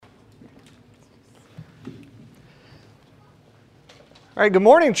All right, good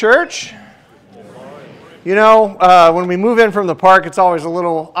morning, church. You know, when we move in from the park, it's always a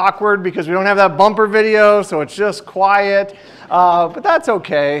little awkward because we don't have that bumper video, so it's just quiet. But that's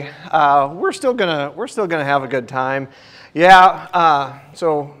okay. We're still gonna have a good time. Yeah.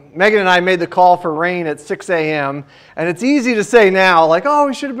 So Megan and I made the call for rain at 6 a.m. and it's easy to say now, like, oh,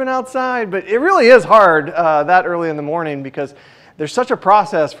 we should have been outside, but it really is hard that early in the morning because there's such a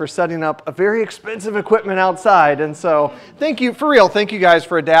process for setting up a very expensive equipment outside. And so thank you, for real, thank you guys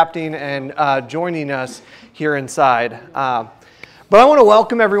for adapting and joining us here inside. But I want to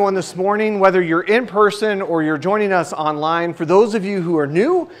welcome everyone this morning, whether you're in person or you're joining us online. For those of you who are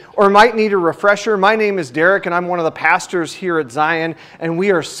new or might need a refresher, my name is Derek and I'm one of the pastors here at Zion, and we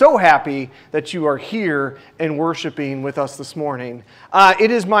are so happy that you are here and worshiping with us this morning.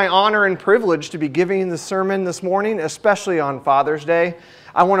 It is my honor and privilege to be giving the sermon this morning, especially on Father's Day.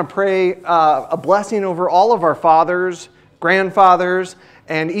 I want to pray a blessing over all of our fathers, grandfathers,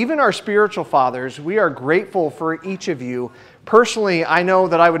 and even our spiritual fathers. We are grateful for each of you. Personally, I know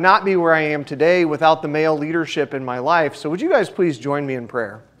that I would not be where I am today without the male leadership in my life. So would you guys please join me in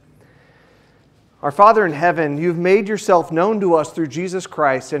prayer? Our Father in heaven, you've made yourself known to us through Jesus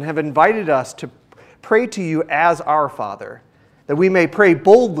Christ and have invited us to pray to you as our Father, that we may pray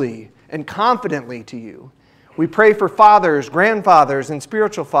boldly and confidently to you. We pray for fathers, grandfathers, and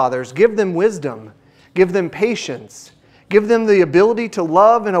spiritual fathers. Give them wisdom. Give them patience. Give them the ability to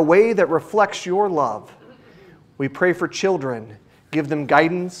love in a way that reflects your love. We pray for children. Give them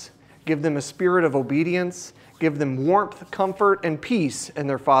guidance. Give them a spirit of obedience. Give them warmth, comfort, and peace in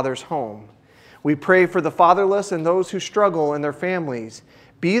their father's home. We pray for the fatherless and those who struggle in their families.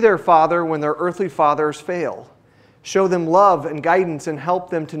 Be their father when their earthly fathers fail. Show them love and guidance and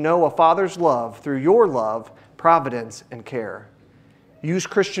help them to know a father's love through your love, providence, and care. Use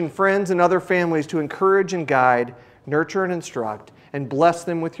Christian friends and other families to encourage and guide, nurture and instruct, and bless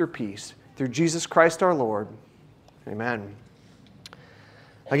them with your peace. Through Jesus Christ our Lord. Amen.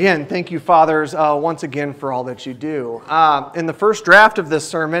 Again, thank you, fathers, once again for all that you do. In the first draft of this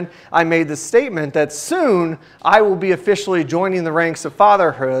sermon, I made the statement that soon I will be officially joining the ranks of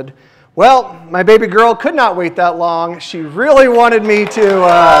fatherhood. Well, my baby girl could not wait that long. She really wanted me to...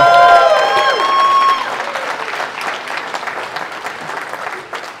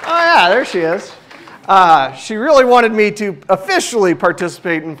 Oh yeah, there she is. She really wanted me to officially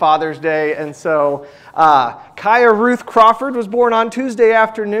participate in Father's Day, and so Kaya Ruth Crawford was born on Tuesday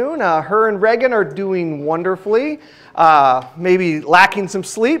afternoon. Her and Reagan are doing wonderfully, maybe lacking some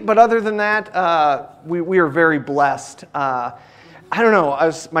sleep, but other than that, we are very blessed. I don't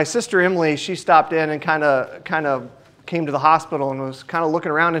know, my sister Emily, she stopped in and kind of came to the hospital and was kind of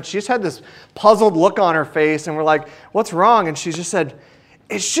looking around, and she just had this puzzled look on her face, and we're like, what's wrong? And she just said,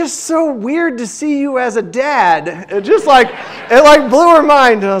 it's just so weird to see you as a dad. It blew her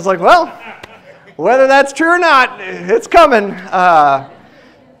mind. And I was like, well, whether that's true or not, it's coming. But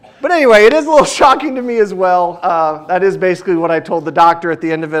anyway, it is a little shocking to me as well. That is basically what I told the doctor at the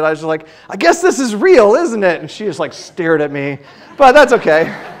end of it. I was just like, I guess this is real, isn't it? And she just like stared at me, but that's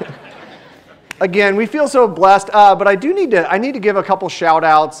okay. Again, we feel so blessed, but I need to give a couple shout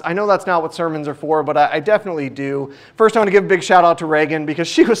outs. I know that's not what sermons are for, but I definitely do. First, I want to give a big shout out to Reagan because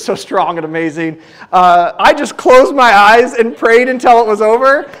she was so strong and amazing. I just closed my eyes and prayed until it was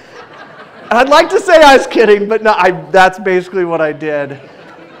over. I'd like to say I was kidding, but no, that's basically what I did.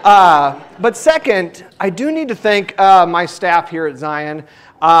 But second, I do need to thank my staff here at Zion.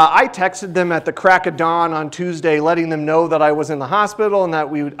 I texted them at the crack of dawn on Tuesday, letting them know that I was in the hospital and that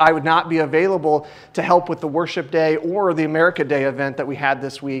I would not be available to help with the Worship Day or the America Day event that we had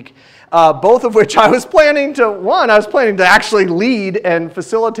this week. Both of which I was planning to actually lead and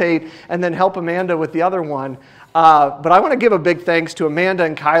facilitate and then help Amanda with the other one. But I want to give a big thanks to Amanda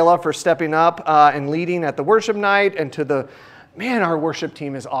and Kyla for stepping up and leading at the worship night, and to our worship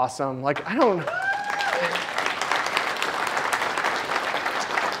team is awesome.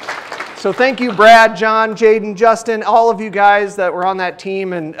 So thank you, Brad, John, Jaden, Justin, all of you guys that were on that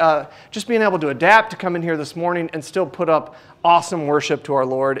team, and just being able to adapt to come in here this morning and still put up awesome worship to our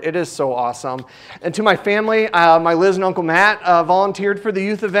Lord. It is so awesome. And to my family, my Liz and Uncle Matt volunteered for the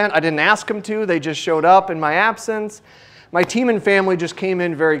youth event. I didn't ask them to. They just showed up in my absence. My team and family just came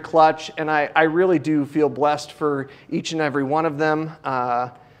in very clutch, and I really do feel blessed for each and every one of them.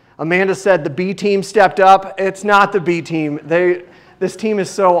 Amanda said the B team stepped up. It's not the B team. This team is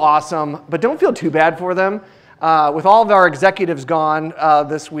so awesome, but don't feel too bad for them. With all of our executives gone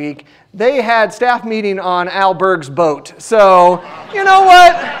this week, they had staff meeting on Al Berg's boat. So, you know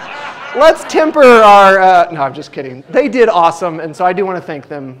what? let's temper our, no, I'm just kidding. They did awesome, and so I do want to thank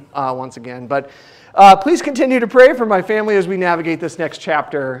them once again. But please continue to pray for my family as we navigate this next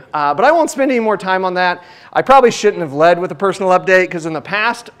chapter. But I won't spend any more time on that. I probably shouldn't have led with a personal update, because in the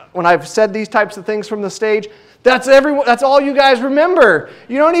past, when I've said these types of things from the stage, that's all you guys remember.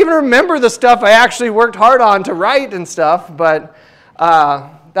 You don't even remember the stuff I actually worked hard on to write and stuff, but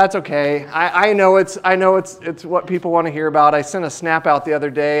that's okay. I know it's what people want to hear about. I sent a snap out the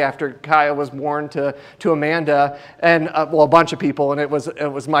other day after Kaya was born to Amanda and a bunch of people, and it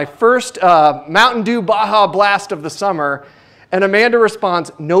was my first Mountain Dew Baja Blast of the summer. And Amanda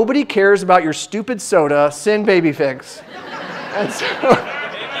responds, "Nobody cares about your stupid soda. Send Baby Fix." And so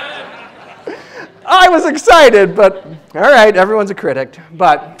I was excited, but all right, everyone's a critic.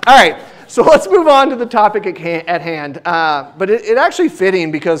 But all right. So let's move on to the topic at hand. But it actually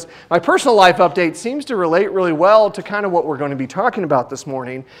fitting, because my personal life update seems to relate really well to kind of what we're going to be talking about this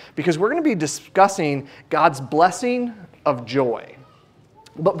morning, because we're going to be discussing God's blessing of joy.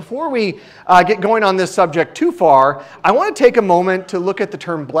 But before we get going on this subject too far, I want to take a moment to look at the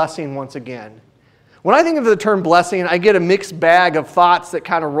term blessing once again. When I think of the term blessing, I get a mixed bag of thoughts that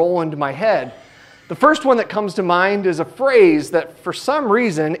kind of roll into my head. The first one that comes to mind is a phrase that for some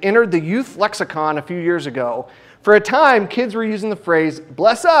reason entered the youth lexicon a few years ago. For a time, kids were using the phrase,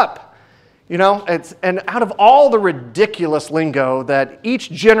 "bless up." You know, and out of all the ridiculous lingo that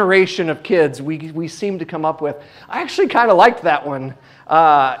each generation of kids we seem to come up with, I actually kind of liked that one.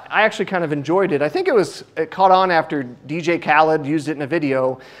 I actually kind of enjoyed it. I think it caught on after DJ Khaled used it in a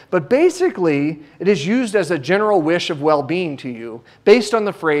video. But basically, it is used as a general wish of well-being to you, based on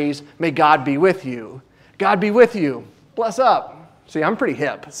the phrase, "May God be with you." God be with you. Bless up. See, I'm pretty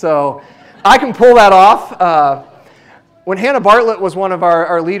hip, so I can pull that off. When Hannah Bartlett was one of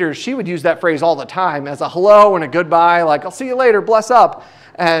our leaders, she would use that phrase all the time as a hello and a goodbye, like, "I'll see you later, bless up."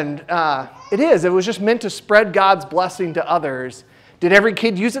 And it was just meant to spread God's blessing to others. Did every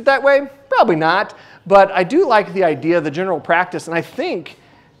kid use it that way? Probably not. But I do like the idea, the general practice, and I think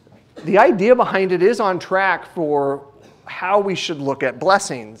the idea behind it is on track for how we should look at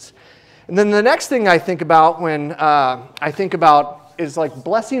blessings. And then the next thing I think about when is like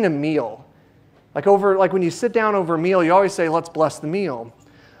blessing a meal. Like when you sit down over a meal, you always say, "Let's bless the meal."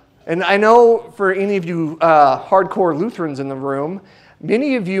 And I know for any of you hardcore Lutherans in the room,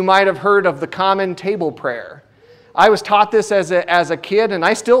 many of you might have heard of the common table prayer. I was taught this as a kid, and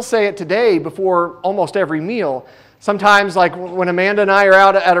I still say it today before almost every meal. Sometimes, like when Amanda and I are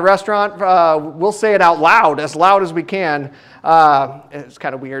out at a restaurant, we'll say it out loud as we can. It's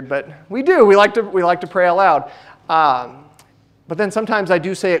kind of weird, but we do. We like to pray out loud. But then sometimes I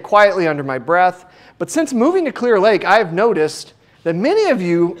do say it quietly under my breath. But since moving to Clear Lake, I have noticed that many of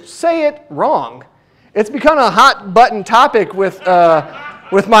you say it wrong. It's become a hot button topic with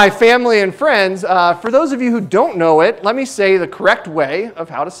my family and friends. For those of you who don't know it, let me say the correct way of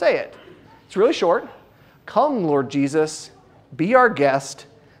how to say it. It's really short. "Come, Lord Jesus, be our guest.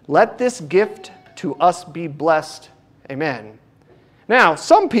 Let this gift to us be blessed. Amen." Now,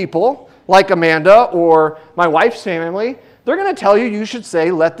 some people, like Amanda or my wife's family, they're going to tell you should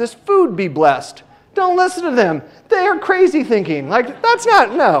say, "Let this food be blessed." Don't listen to them. They are crazy thinking.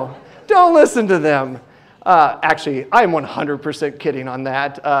 Don't listen to them. Actually, I'm 100% kidding on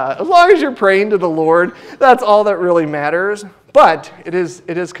that. As long as you're praying to the Lord, that's all that really matters. But it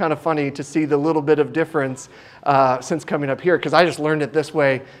is kind of funny to see the little bit of difference since coming up here, because I just learned it this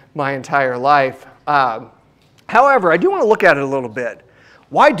way my entire life. However, I do want to look at it a little bit.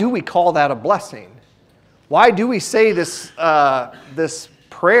 Why do we call that a blessing? Why do we say this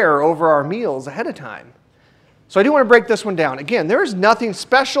prayer over our meals ahead of time? So I do want to break this one down. Again, there is nothing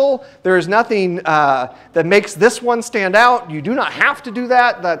special. There is nothing that makes this one stand out. You do not have to do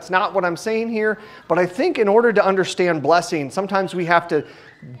that. That's not what I'm saying here. But I think in order to understand blessing, sometimes we have to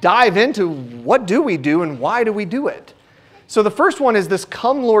dive into what do we do and why do we do it. So the first one is this,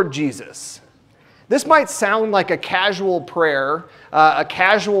 "Come, Lord Jesus." This might sound like a casual prayer, a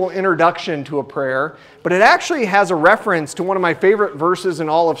casual introduction to a prayer, but it actually has a reference to one of my favorite verses in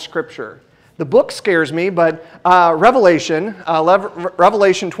all of Scripture. The book scares me, but Revelation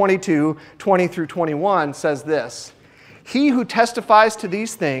 22, 20 through 21 says this: "He who testifies to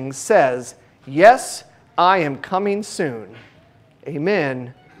these things says, 'Yes, I am coming soon.'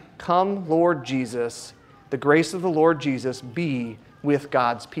 Amen. Come, Lord Jesus. The grace of the Lord Jesus be with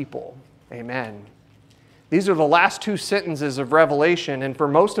God's people. Amen." These are the last two sentences of Revelation, and for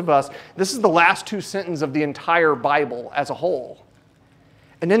most of us, this is the last two sentences of the entire Bible as a whole.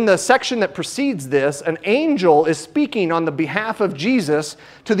 And in the section that precedes this, an angel is speaking on the behalf of Jesus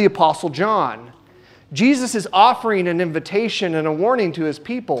to the Apostle John. Jesus is offering an invitation and a warning to his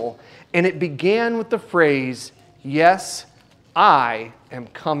people, and it began with the phrase, "Yes, I am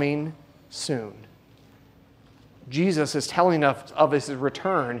coming soon." Jesus is telling us of his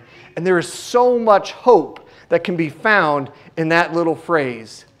return, and there is so much hope that can be found in that little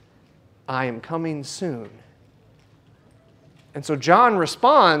phrase, "I am coming soon." And so John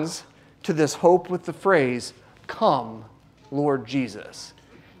responds to this hope with the phrase, "Come, Lord Jesus."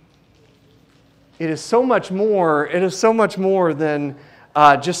 It is so much more than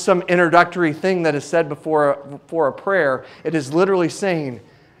just some introductory thing that is said before a prayer. It is literally saying,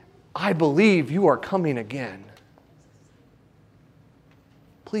 "I believe you are coming again.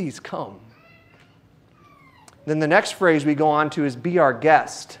 Please come." Then the next phrase we go on to is, "Be our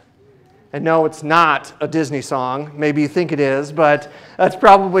guest." And no, it's not a Disney song. Maybe you think it is, but that's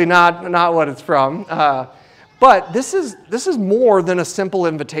probably not what it's from. But this is more than a simple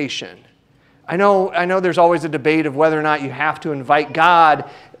invitation. I know there's always a debate of whether or not you have to invite God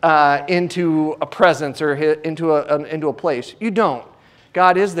into a presence or into a place. You don't.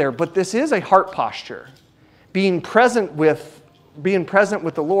 God is there, but this is a heart posture. Being present with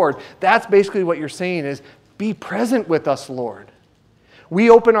the Lord, that's basically what you're saying is, be present with us, Lord. We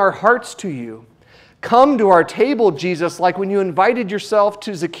open our hearts to you. Come to our table, Jesus, like when you invited yourself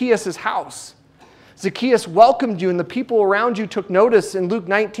to Zacchaeus' house. Zacchaeus welcomed you, and the people around you took notice in Luke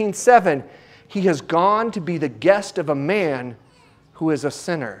 19:7. He has gone to be the guest of a man who is a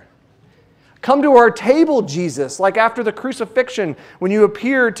sinner. Come to our table, Jesus, like after the crucifixion when you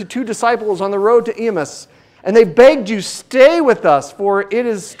appeared to two disciples on the road to Emmaus, and they begged you, "Stay with us, for it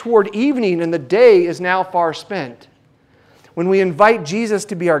is toward evening and the day is now far spent." When we invite Jesus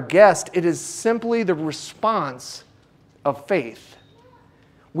to be our guest, it is simply the response of faith.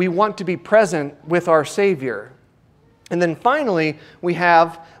 We want to be present with our Savior. And then finally, we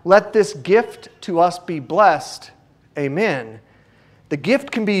have, "Let this gift to us be blessed. Amen." The gift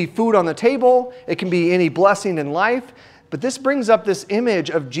can be food on the table. It can be any blessing in life. But this brings up this image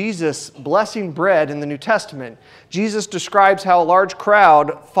of Jesus blessing bread in the New Testament. Jesus describes how a large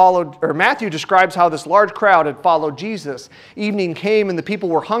crowd followed, or Matthew describes how this large crowd had followed Jesus. Evening came and the people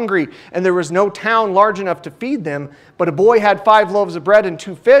were hungry, and there was no town large enough to feed them, but a boy had 5 loaves of bread and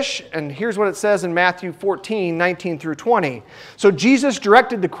 2 fish, and here's what it says in Matthew 14:19 through 20. So Jesus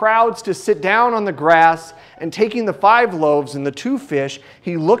directed the crowds to sit down on the grass, and taking the 5 loaves and the 2 fish,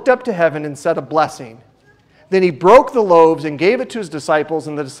 he looked up to heaven and said a blessing. Then he broke the loaves and gave it to his disciples,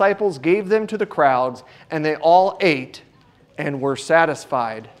 and the disciples gave them to the crowds, and they all ate and were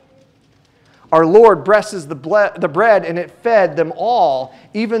satisfied. Our Lord blesses the bread, and it fed them all,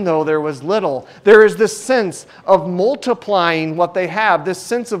 even though there was little. There is this sense of multiplying what they have. This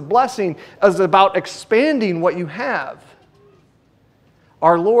sense of blessing is about expanding what you have.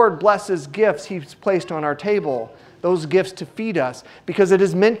 Our Lord blesses gifts He's placed on our table, those gifts to feed us, because it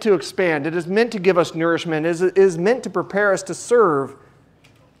is meant to expand. It is meant to give us nourishment. It is meant to prepare us to serve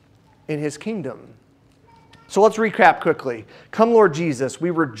in His kingdom. So let's recap quickly. Come, Lord Jesus,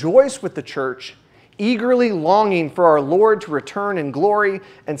 we rejoice with the church, eagerly longing for our Lord to return in glory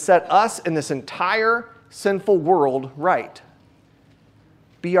and set us and this entire sinful world right.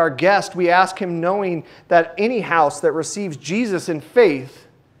 Be our guest, we ask Him, knowing that any house that receives Jesus in faith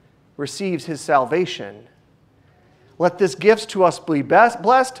receives His salvation. Let this gift to us be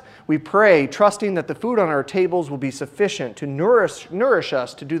blessed, we pray, trusting that the food on our tables will be sufficient to nourish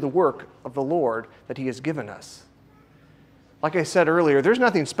us to do the work of the Lord that He has given us. Like I said earlier, there's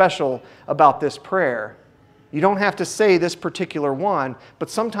nothing special about this prayer. You don't have to say this particular one, but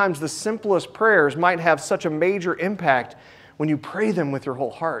sometimes the simplest prayers might have such a major impact when you pray them with your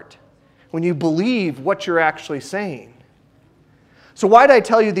whole heart, when you believe what you're actually saying. So why did I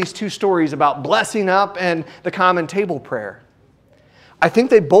tell you these 2 stories about blessing up and the common table prayer? I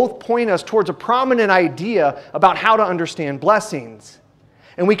think they both point us towards a prominent idea about how to understand blessings.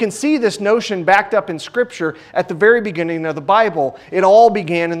 And we can see this notion backed up in Scripture at the very beginning of the Bible. It all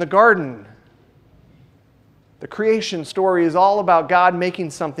began in the garden. The creation story is all about God making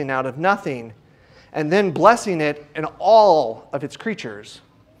something out of nothing and then blessing it and all of its creatures.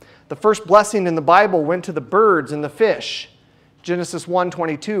 The first blessing in the Bible went to the birds and the fish. Genesis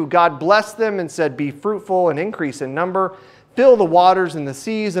 1:22, God blessed them and said, "Be fruitful and increase in number, fill the waters and the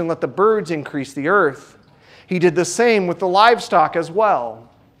seas, and let the birds increase the earth." He did the same with the livestock as well.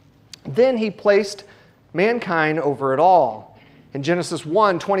 Then He placed mankind over it all. In Genesis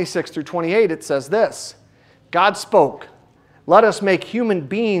 1:26 through 28, it says this, God spoke, "Let us make human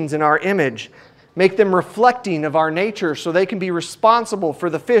beings in our image, make them reflecting of our nature so they can be responsible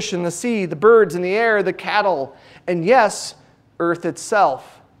for the fish in the sea, the birds in the air, the cattle, and yes, earth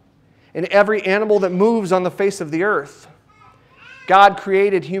itself." in every animal that moves on the face of the earth. God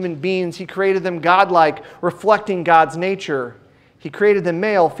created human beings. He created them godlike, reflecting God's nature. He created them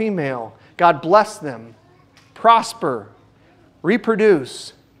male, female. God blessed them. Prosper,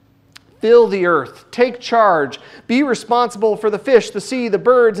 reproduce, fill the earth, take charge, be responsible for the fish, the sea, the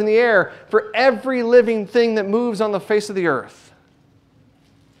birds, and the air, for every living thing that moves on the face of the earth.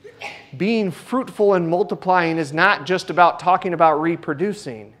 Being fruitful and multiplying is not just about talking about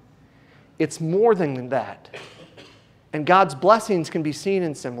reproducing. It's more than that. And God's blessings can be seen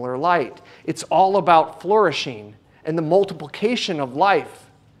in similar light. It's all about flourishing and the multiplication of life.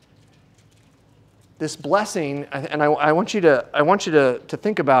 This blessing, and I want you to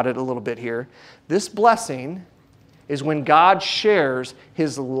think about it a little bit here. This blessing is when God shares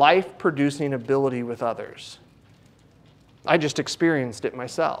His life-producing ability with others. I just experienced it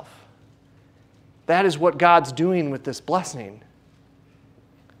myself. That is what God's doing with this blessing.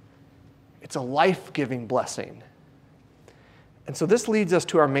 It's a life-giving blessing. And so this leads us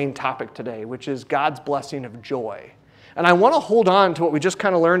to our main topic today, which is God's blessing of joy. And I want to hold on to what we just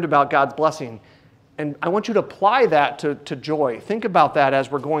kind of learned about God's blessing. And I want you to apply that to joy. Think about that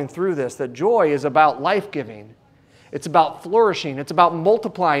as we're going through this, that joy is about life-giving. It's about flourishing. It's about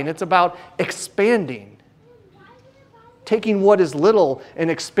multiplying. It's about expanding. Taking what is little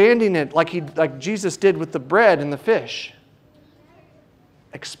and expanding it like Jesus did with the bread and the fish.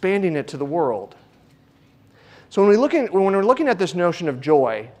 Expanding it to the world. So when we're looking at this notion of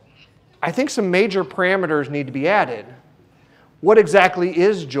joy, I think some major parameters need to be added. What exactly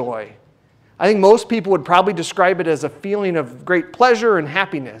is joy? I think most people would probably describe it as a feeling of great pleasure and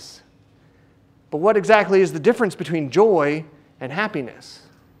happiness. But what exactly is the difference between joy and happiness?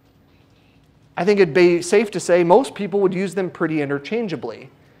 I think it'd be safe to say most people would use them pretty interchangeably.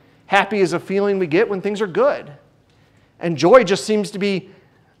 Happy is a feeling we get when things are good. And joy just seems to be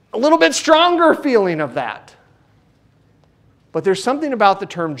a little bit stronger feeling of that. But there's something about the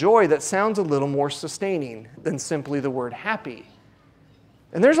term joy that sounds a little more sustaining than simply the word happy.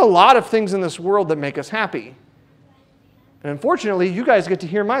 And there's a lot of things in this world that make us happy. And unfortunately, you guys get to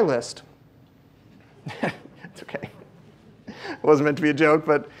hear my list. It's okay. It wasn't meant to be a joke,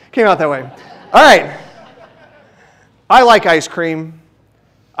 but it came out that way. All right. I like ice cream.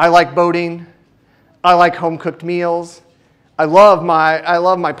 I like boating. I like home-cooked meals. I love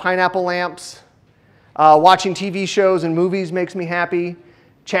my pineapple lamps. Watching TV shows and movies makes me happy.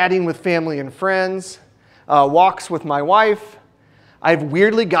 Chatting with family and friends. Walks with my wife. I've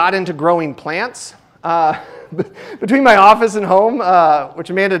weirdly got into growing plants. Between my office and home, which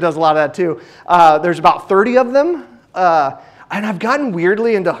Amanda does a lot of that too, there's about 30 of them. And I've gotten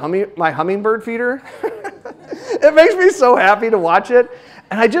weirdly into my hummingbird feeder. It makes me so happy to watch it.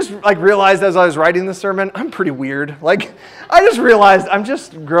 And I just realized as I was writing the sermon, I'm pretty weird. I just realized I'm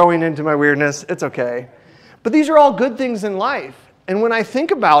just growing into my weirdness. It's okay. But these are all good things in life. And when I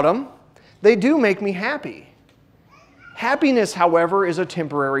think about them, they do make me happy. Happiness, however, is a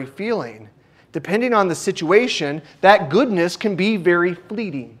temporary feeling. Depending on the situation, that goodness can be very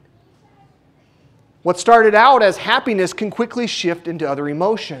fleeting. What started out as happiness can quickly shift into other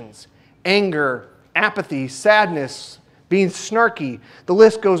emotions. Anger, apathy, sadness, being snarky. The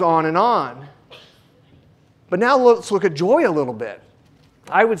list goes on and on. But now let's look at joy a little bit.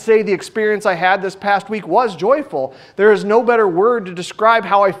 I would say the experience I had this past week was joyful. There is no better word to describe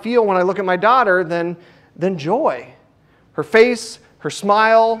how I feel when I look at my daughter than joy. Her face, her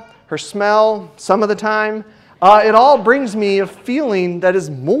smile, her smell, some of the time, it all brings me a feeling that is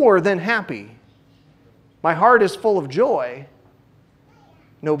more than happy. My heart is full of joy.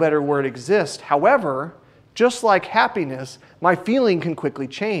 No better word exists. However, just like happiness, my feeling can quickly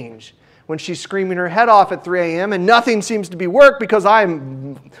change. When she's screaming her head off at 3 a.m. and nothing seems to be work because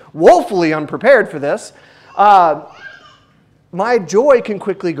I'm woefully unprepared for this, my joy can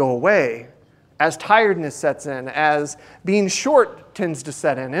quickly go away as tiredness sets in, as being short tends to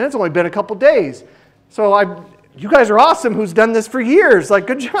set in. And it's only been a couple days. So you guys are awesome who's done this for years.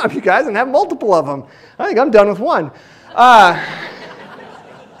 Good job, you guys, and have multiple of them. I think I'm done with one. I'm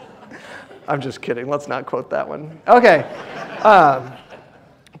just kidding. Let's not quote that one. Okay.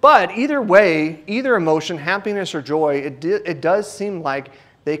 But either way, either emotion, happiness or joy, it does seem like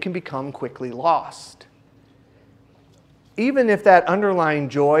they can become quickly lost. Even if that underlying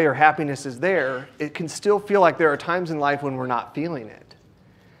joy or happiness is there, it can still feel like there are times in life when we're not feeling it.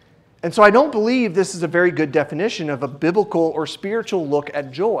 And so I don't believe this is a very good definition of a biblical or spiritual look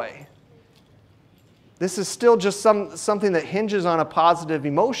at joy. This is still just something that hinges on a positive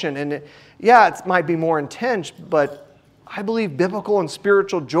emotion. And it might be more intense, but I believe biblical and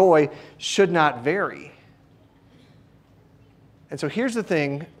spiritual joy should not vary. And so here's the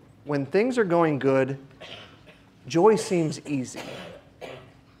thing. when things are going good, joy seems easy.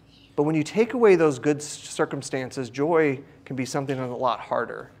 But when you take away those good circumstances, joy can be something a lot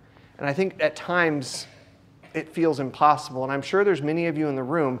harder. And I think at times it feels impossible. And I'm sure there's many of you in the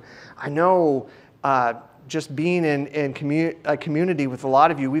room. I know just being in a community with a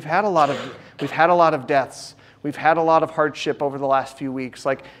lot of you, we've had a lot of deaths. We've had a lot of hardship over the last few weeks.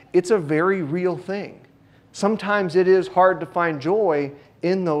 Like, it's a very real thing. Sometimes it is hard to find joy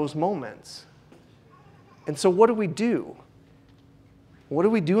in those moments. And so what do we do? What do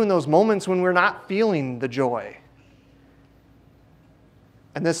we do in those moments when we're not feeling the joy?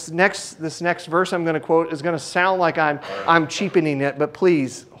 And this next verse I'm going to quote is going to sound like I'm cheapening it, but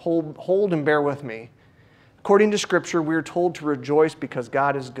please hold and bear with me. According to Scripture, we are told to rejoice because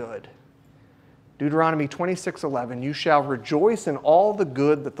God is good. Deuteronomy 26:11, you shall rejoice in all the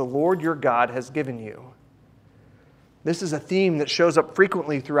good that the Lord your God has given you. This is a theme that shows up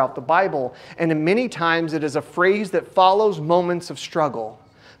frequently throughout the Bible, and in many times it is a phrase that follows moments of struggle.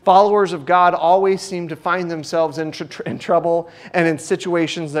 Followers of God always seem to find themselves in trouble and in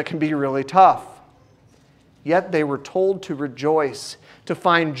situations that can be really tough. Yet they were told to rejoice, to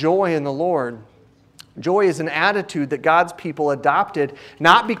find joy in the Lord. Joy is an attitude that God's people adopted,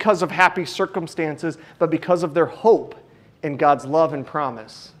 not because of happy circumstances, but because of their hope in God's love and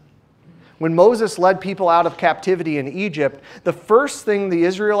promise. When Moses led people out of captivity in Egypt, the first thing the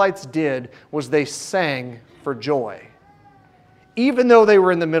Israelites did was they sang for joy. Even though they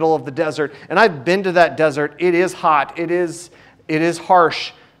were in the middle of the desert, and I've been to that desert, it is hot, it is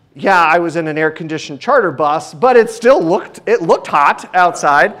harsh. Yeah, I was in an air-conditioned charter bus, but it looked hot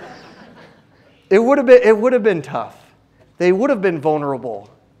outside. It would have been tough. They would have been vulnerable.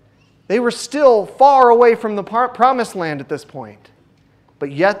 They were still far away from the promised land at this point.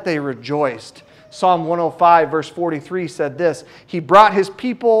 But yet they rejoiced. Psalm 105 verse 43 said this, He brought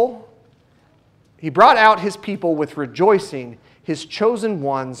out his people with rejoicing, his chosen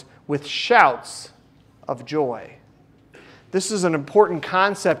ones with shouts of joy. This is an important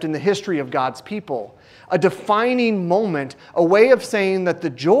concept in the history of God's people. A defining moment, a way of saying that the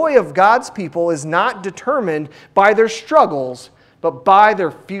joy of God's people is not determined by their struggles, but by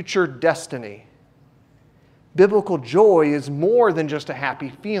their future destiny. Biblical joy is more than just a happy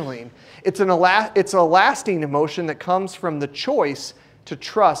feeling. It's a lasting emotion that comes from the choice to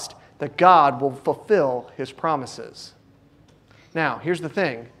trust that God will fulfill His promises. Now, here's the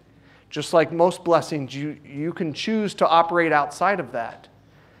thing. Just like most blessings, you can choose to operate outside of that.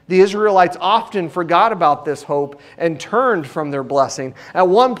 The Israelites often forgot about this hope and turned from their blessing. At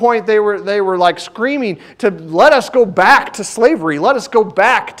one point, they were like screaming to let us go back to slavery. Let us go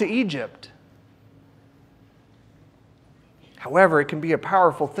back to Egypt. However, it can be a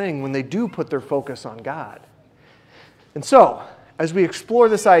powerful thing when they do put their focus on God. And so, as we explore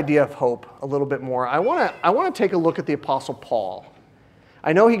this idea of hope a little bit more, I want to take a look at the Apostle Paul.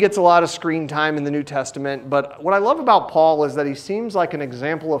 I know he gets a lot of screen time in the New Testament, but what I love about Paul is that he seems like an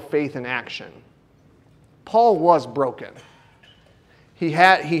example of faith in action. Paul was broken. He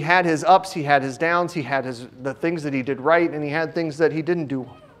had his ups, he had his downs, he had the things that he did right, and he had things that he didn't do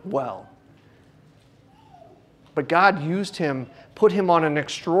well. But God used him, put him on an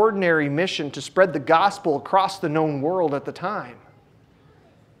extraordinary mission to spread the gospel across the known world at the time,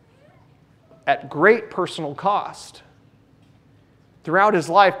 at great personal cost. Throughout his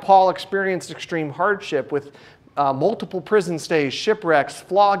life, Paul experienced extreme hardship with multiple prison stays, shipwrecks,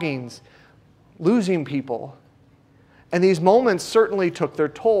 floggings, losing people. And these moments certainly took their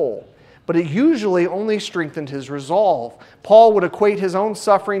toll, but it usually only strengthened his resolve. Paul would equate his own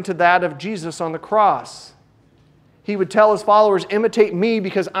suffering to that of Jesus on the cross. He would tell his followers, imitate me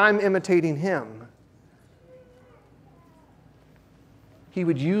because I'm imitating him. He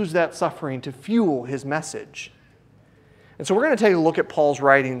would use that suffering to fuel his message. And so we're going to take a look at Paul's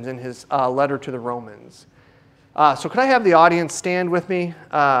writings in his letter to the Romans. So could I have the audience stand with me?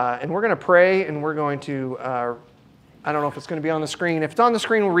 And we're going to pray, and we're going to, I don't know if it's going to be on the screen. If it's on the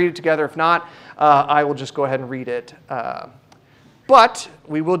screen, we'll read it together. If not, I will just go ahead and read it. But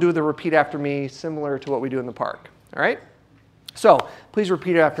we will do the repeat after me, similar to what we do in the park. All right? So please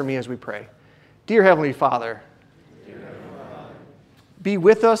repeat after me as we pray. Dear Heavenly Father, be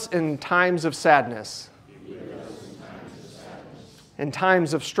with us in times of sadness. In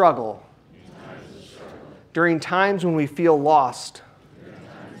times of struggle, during times when we feel lost.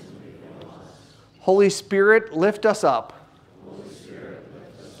 Holy Spirit, lift us up.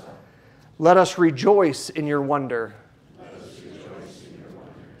 Let us rejoice in your wonder.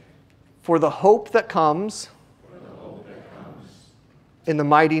 For the hope that comes, in the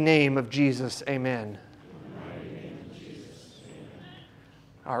mighty name of Jesus, amen.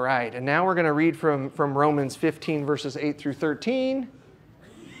 All right, and now we're going to read from Romans 15, verses 8 through 13.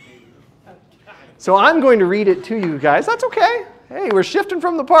 So I'm going to read it to you guys. That's okay. Hey, we're shifting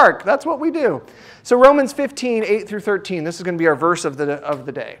from the park. That's what we do. So Romans 15, 8 through 13. This is going to be our verse of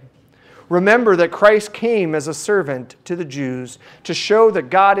the day. Remember that Christ came as a servant to the Jews to show that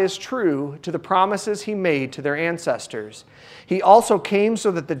God is true to the promises he made to their ancestors. He also came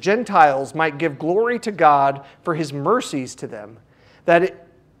so that the Gentiles might give glory to God for his mercies to them.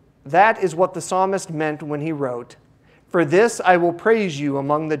 That is what the psalmist meant when he wrote, "For this I will praise you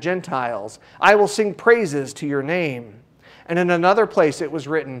among the Gentiles. I will sing praises to your name." And in another place it was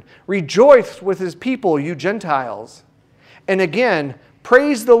written, "Rejoice with his people, you Gentiles." And again,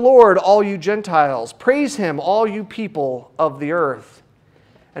 "Praise the Lord, all you Gentiles. Praise him, all you people of the earth."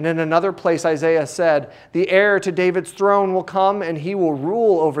 And in another place Isaiah said, "The heir to David's throne will come, and he will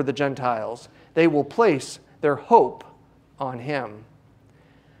rule over the Gentiles. They will place their hope on him."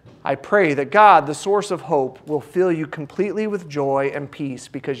 I pray that God, the source of hope, will fill you completely with joy and peace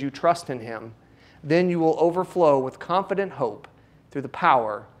because you trust in him. Then you will overflow with confident hope through the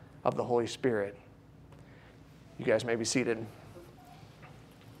power of the Holy Spirit. You guys may be seated.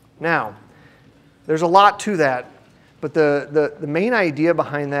 Now, there's a lot to that, but the main idea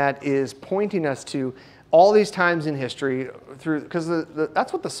behind that is pointing us to all these times in history, because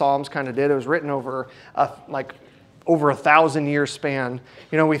that's what the Psalms kind of did. It was written over over 1,000-year span.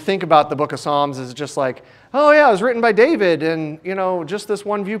 You know, we think about the book of Psalms as just like, oh yeah, it was written by David and, you know, just this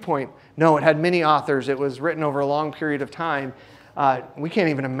one viewpoint. No, it had many authors. It was written over a long period of time. We can't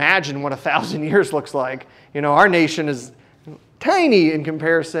even imagine what 1,000 years looks like. You know, our nation is tiny in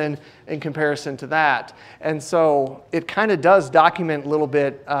comparison to that. And so it kind of does document a little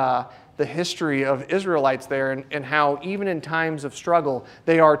bit the history of Israelites there and how even in times of struggle,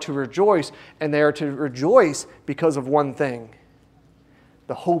 they are to rejoice, and they are to rejoice because of one thing,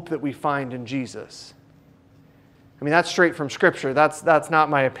 the hope that we find in Jesus. I mean, that's straight from Scripture. That's not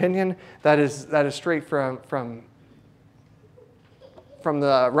my opinion. That is straight from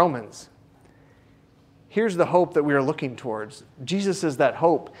the Romans. Here's the hope that we are looking towards. Jesus is that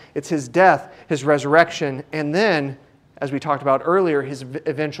hope. It's his death, his resurrection, and then, as we talked about earlier, his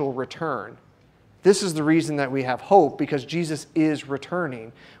eventual return. This is the reason that we have hope, because Jesus is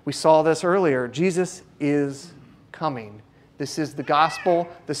returning. We saw this earlier. Jesus is coming. This is the gospel.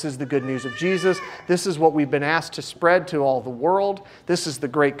 This is the good news of Jesus. This is what we've been asked to spread to all the world. This is the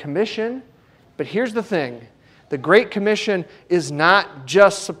Great Commission. But here's the thing. The Great Commission is not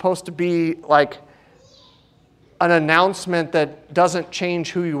just supposed to be like an announcement that doesn't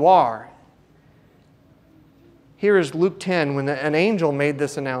change who you are. Here is Luke 10 when an angel made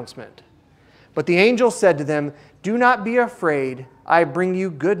this announcement. But the angel said to them, "Do not be afraid. I bring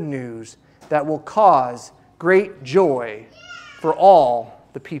you good news that will cause great joy for all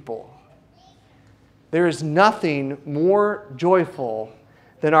the people." There is nothing more joyful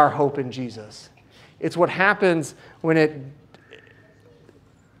than our hope in Jesus. It's what happens when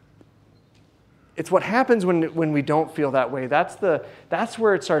when we don't feel that way. That's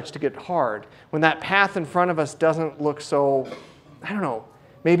where it starts to get hard. When that path in front of us doesn't look so, I don't know,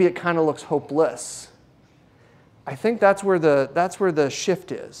 maybe it kind of looks hopeless. I think that's where the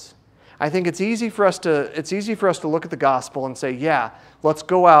shift is. I think it's easy for us to look at the gospel and say, yeah, let's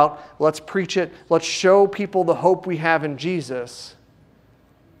go out, let's preach it, let's show people the hope we have in Jesus.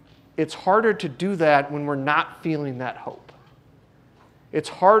 It's harder to do that when we're not feeling that hope. It's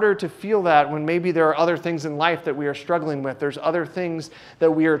harder to feel that when maybe there are other things in life that we are struggling with. There's other things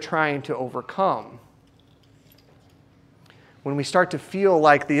that we are trying to overcome. When we start to feel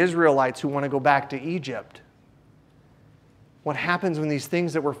like the Israelites who want to go back to Egypt. What happens when these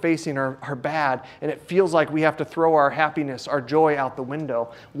things that we're facing are bad and it feels like we have to throw our happiness, our joy out the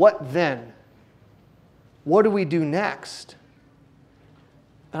window? What then? What do we do next?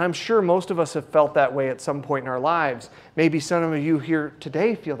 And I'm sure most of us have felt that way at some point in our lives. Maybe some of you here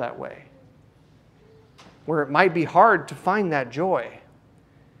today feel that way, where it might be hard to find that joy.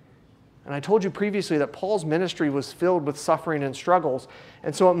 And I told you previously that Paul's ministry was filled with suffering and struggles,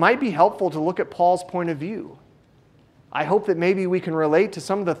 and so it might be helpful to look at Paul's point of view. I hope that maybe we can relate to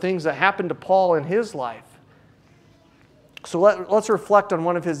some of the things that happened to Paul in his life. So let's reflect on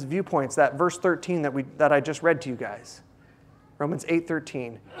one of his viewpoints, that verse 13 that I just read to you guys. Romans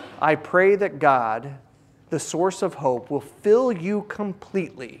 8:13. I pray that God, the source of hope, will fill you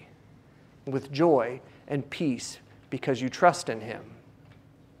completely with joy and peace because you trust in him.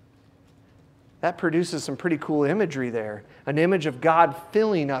 That produces some pretty cool imagery there. An image of God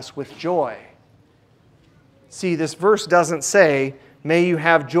filling us with joy. See, this verse doesn't say, may you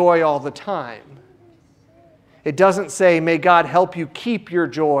have joy all the time. It doesn't say, may God help you keep your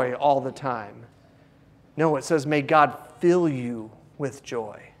joy all the time. No, it says, may God fill you with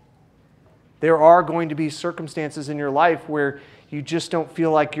joy. There are going to be circumstances in your life where you just don't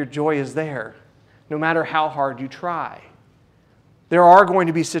feel like your joy is there, no matter how hard you try. There are going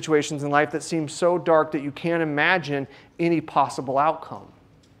to be situations in life that seem so dark that you can't imagine any possible outcome.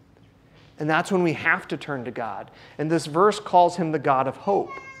 And that's when we have to turn to God. And this verse calls him the God of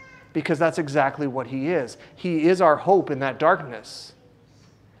hope, because that's exactly what he is. He is our hope in that darkness.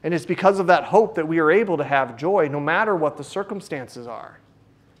 And it's because of that hope that we are able to have joy, no matter what the circumstances are.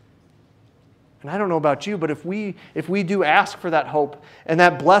 And I don't know about you, but if we do ask for that hope, and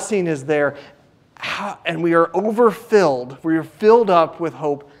that blessing is there, and we are overfilled, we are filled up with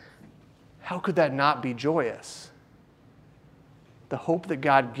hope, how could that not be joyous? The hope that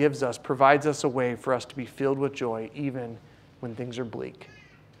God gives us provides us a way for us to be filled with joy even when things are bleak.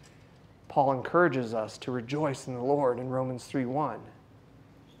 Paul encourages us to rejoice in the Lord in Romans 3:1.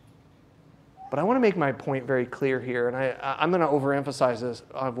 But I want to make my point very clear here, and I'm going to overemphasize this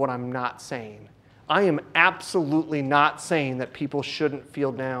of what I'm not saying. I am absolutely not saying that people shouldn't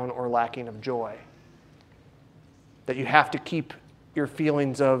feel down or lacking of joy. That you have to keep your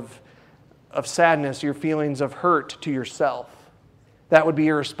feelings of sadness, your feelings of hurt to yourself. That would be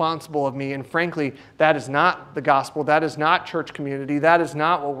irresponsible of me, and frankly, that is not the gospel. That is not church community. That is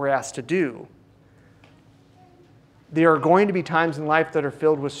not what we're asked to do. There are going to be times in life that are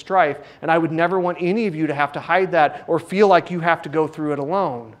filled with strife, and I would never want any of you to have to hide that or feel like you have to go through it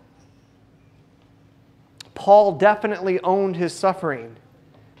alone. Paul definitely owned his suffering.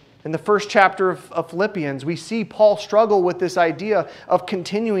 In the first chapter of Philippians, we see Paul struggle with this idea of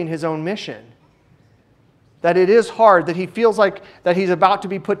continuing his own mission. That it is hard, that he feels like that he's about to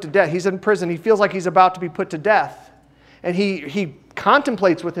be put to death. He's in prison. He feels like he's about to be put to death. And he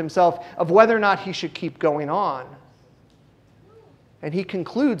contemplates with himself of whether or not he should keep going on. And he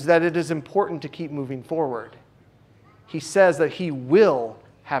concludes that it is important to keep moving forward. He says that he will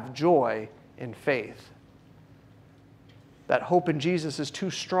have joy in faith. That hope in Jesus is too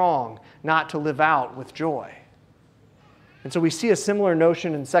strong not to live out with joy. And so we see a similar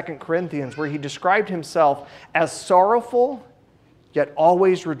notion in 2 Corinthians where he described himself as sorrowful, yet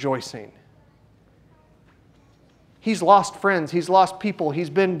always rejoicing. He's lost friends. He's lost people. He's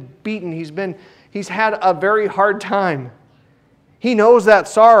been beaten. He's had a very hard time. He knows that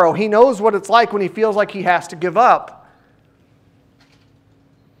sorrow. He knows what it's like when he feels like he has to give up.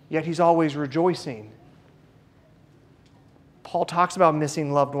 Yet he's always rejoicing. Paul talks about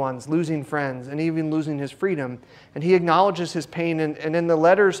missing loved ones, losing friends, and even losing his freedom. And he acknowledges his pain. And in the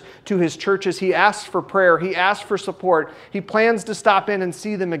letters to his churches, he asks for prayer. He asks for support. He plans to stop in and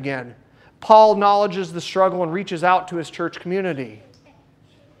see them again. Paul acknowledges the struggle and reaches out to his church community.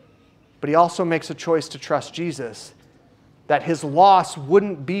 But he also makes a choice to trust Jesus, that his loss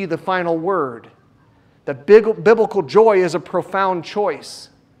wouldn't be the final word. That biblical joy is a profound choice.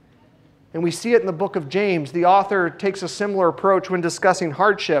 And we see it in the book of James. The author takes a similar approach when discussing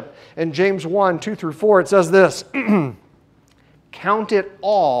hardship. In James 1:2-4, it says this, "Count it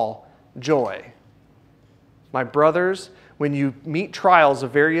all joy, my brothers, when you meet trials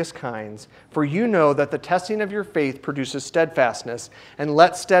of various kinds, for you know that the testing of your faith produces steadfastness, and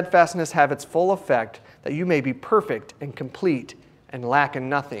let steadfastness have its full effect, that you may be perfect and complete and lack in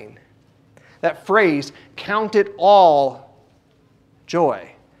nothing." That phrase, count it all joy.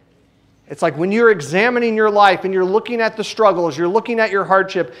 It's like when you're examining your life and you're looking at the struggles, you're looking at your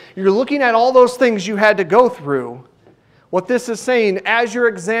hardship, you're looking at all those things you had to go through. What this is saying, as you're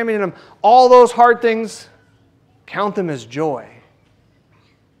examining them, all those hard things, count them as joy,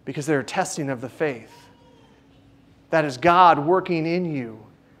 because they're a testing of the faith. That is God working in you,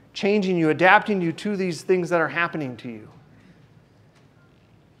 changing you, adapting you to these things that are happening to you.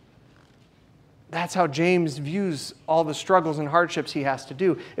 That's how James views all the struggles and hardships he has to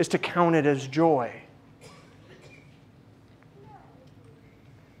do, is to count it as joy.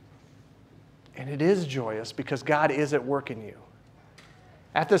 And it is joyous because God is at work in you.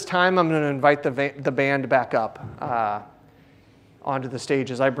 At this time, I'm going to invite the band back up onto the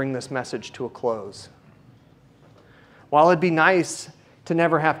stage as I bring this message to a close. While it'd be nice to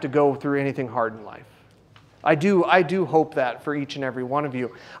never have to go through anything hard in life, I do hope that for each and every one of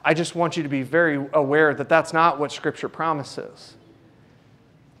you. I just want you to be very aware that that's not what Scripture promises.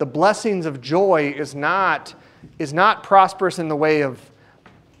 The blessings of joy is not prosperous in the way of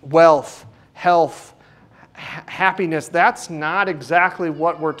wealth, health, happiness. That's not exactly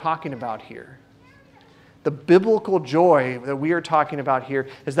what we're talking about here. The biblical joy that we are talking about here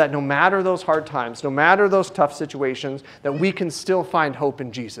is that no matter those hard times, no matter those tough situations, that we can still find hope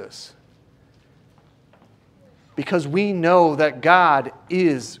in Jesus. because we know that God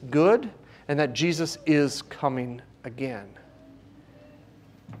is good and that Jesus is coming again.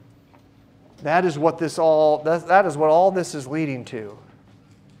 That is what all this is leading to.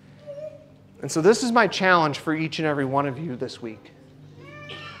 And so this is my challenge for each and every one of you this week.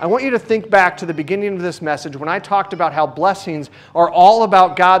 I want you to think back to the beginning of this message when I talked about how blessings are all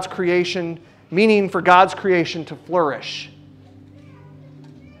about God's creation, meaning for God's creation to flourish.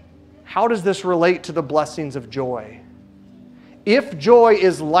 How does this relate to the blessings of joy? If joy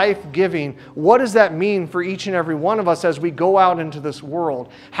is life-giving, what does that mean for each and every one of us as we go out into this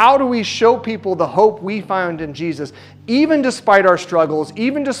world? How do we show people the hope we find in Jesus, even despite our struggles,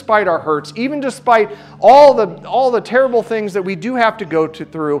 even despite our hurts, even despite all the terrible things that we do have to go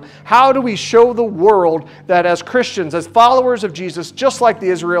through? How do we show the world that as Christians, as followers of Jesus, just like the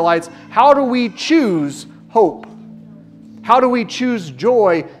Israelites, how do we choose hope? How do we choose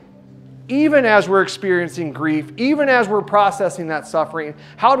joy even as we're experiencing grief, even as we're processing that suffering?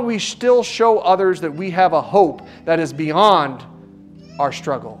 How do we still show others that we have a hope that is beyond our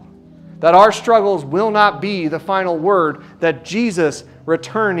struggle? That our struggles will not be the final word, that Jesus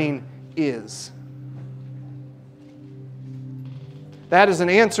returning is. That is an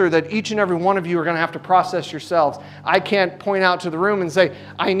answer that each and every one of you are going to have to process yourselves. I can't point out to the room and say,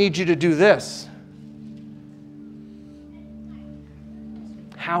 I need you to do this.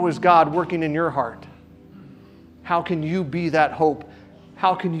 How is God working in your heart? How can you be that hope?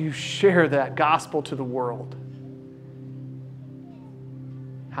 How can you share that gospel to the world?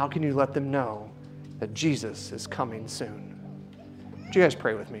 How can you let them know that Jesus is coming soon? Would you guys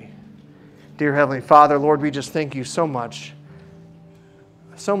pray with me? Dear Heavenly Father, Lord, we just thank you so much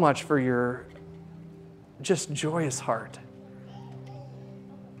for your just joyous heart.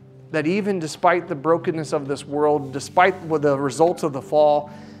 That even despite the brokenness of this world, despite the results of the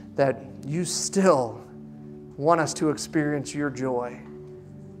fall, that you still want us to experience your joy.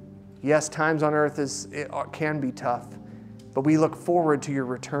 Yes, times on earth can be tough, but we look forward to your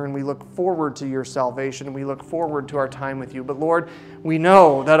return. We look forward to your salvation, and we look forward to our time with you. But Lord, we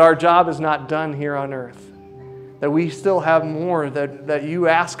know that our job is not done here on earth, that we still have more that you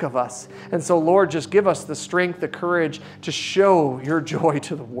ask of us. And so, Lord, just give us the strength, the courage to show your joy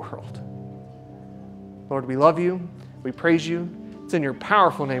to the world. Lord, we love you. We praise you. It's in your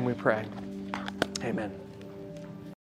powerful name we pray. Amen.